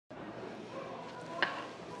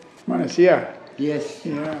Manasiah. Yes.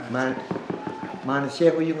 Yeah. Manasie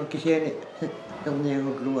ko yung kisene. Yung niya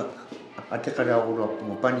ko luwa. At kada ko luwa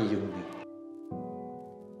pumapani yung ni.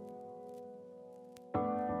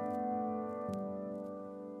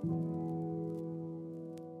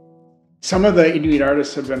 Some of the Inuit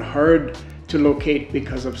artists have been hard to locate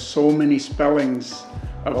because of so many spellings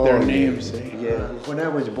of their names. Yeah. When I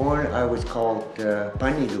was born, I was called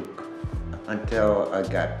Paniluk until I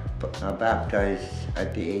got baptized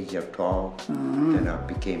at the age of 12. Then I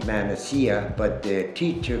became Manasiah, but the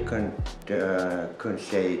teacher couldn't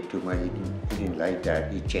say it too much. He didn't like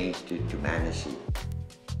that. He changed it to Manasie.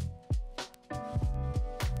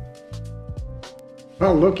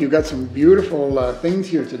 Well, look, you've got some beautiful things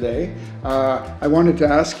here today. I wanted to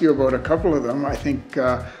ask you about a couple of them. I think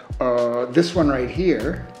this one right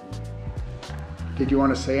here. Did you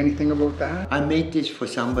want to say anything about that? I made this for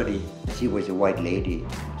somebody. She was a white lady,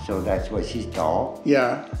 so that was his dog.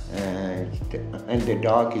 Yeah. And the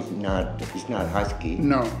dog is not husky.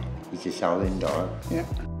 No. It's a southern dog. Yeah.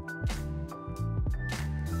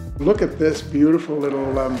 Look at this beautiful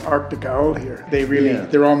little Arctic owl here.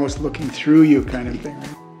 They're almost looking through you kind of thing.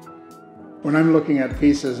 When I'm looking at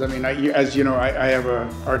pieces, I mean, as you know, I have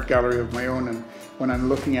an art gallery of my own, and when I'm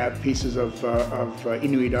looking at pieces of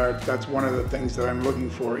Inuit art, that's one of the things that I'm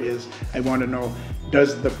looking for is I want to know,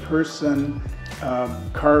 does the person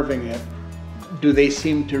carving it, do they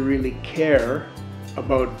seem to really care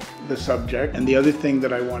about the subject? And the other thing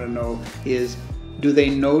that I want to know is, do they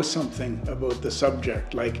know something about the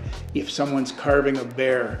subject? Like if someone's carving a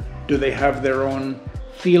bear, do they have their own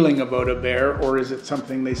feeling about a bear, or is it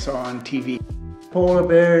something they saw on TV? Polar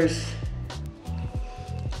bears,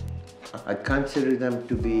 I consider them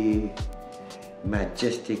to be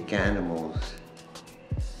majestic animals,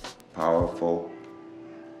 powerful,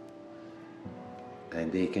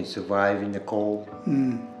 and they can survive in the cold.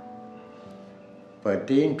 But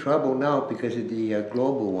they're in trouble now because of the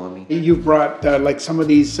global warming. You brought like some of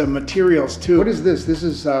these materials too. What is this? This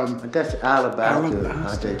is... that's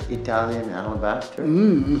alabaster, the Italian alabaster.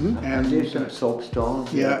 And there's some soapstone.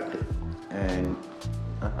 Yeah. And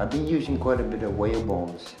I've been using quite a bit of whale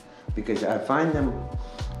bones because I find them,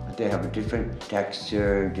 they have a different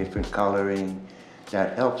texture, different coloring.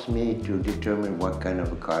 That helps me to determine what kind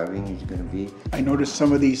of a carving it's going to be. I noticed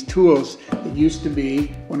some of these tools. It used to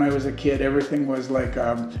be, when I was a kid, everything was like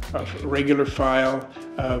a regular file,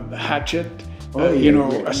 a hatchet,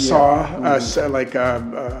 a saw, like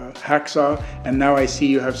a hacksaw. And now I see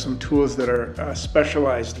you have some tools that are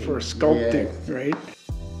specialized for sculpting, right?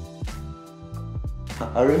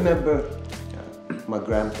 I remember my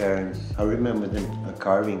grandparents, I remember them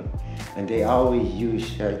carving. And they always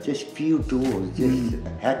use just few tools, just a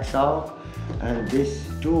hacksaw and this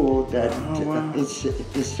tool that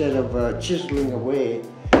instead of chiseling away,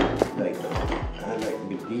 like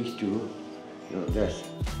with these two, that's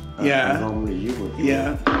normally you would do.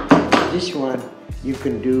 Yeah. This one, you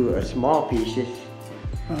can do small pieces.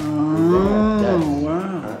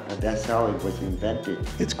 That's how it was invented.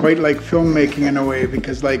 It's quite like filmmaking in a way,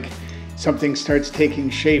 because like something starts taking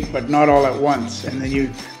shape, but not all at once. And then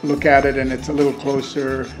you look at it and it's a little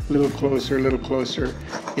closer, a little closer, a little closer.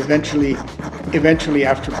 Eventually,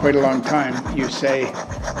 after quite a long time, you say,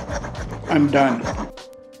 I'm done.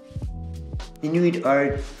 Inuit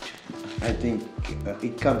art, I think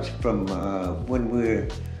it comes from when we're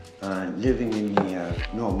living in the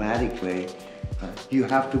nomadic way. You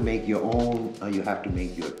have to make your own, you have to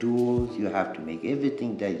make your tools, you have to make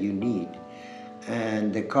everything that you need.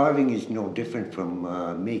 And the carving is no different from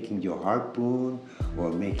making your harpoon or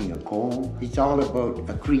making a comb. It's all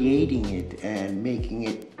about creating it and making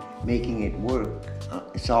it work,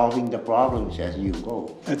 solving the problems as you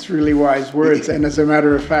go. That's really wise words, and as a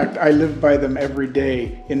matter of fact, I live by them every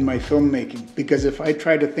day in my filmmaking, because if I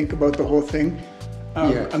try to think about the whole thing,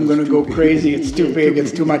 I'm going to go crazy. It's too big,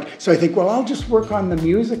 it's too much. So I think, well, I'll just work on the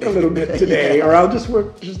music a little bit today, or I'll just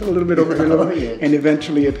work just a little bit over here, and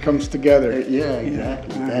eventually it comes together. Yeah,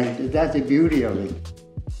 exactly. That's the beauty of it.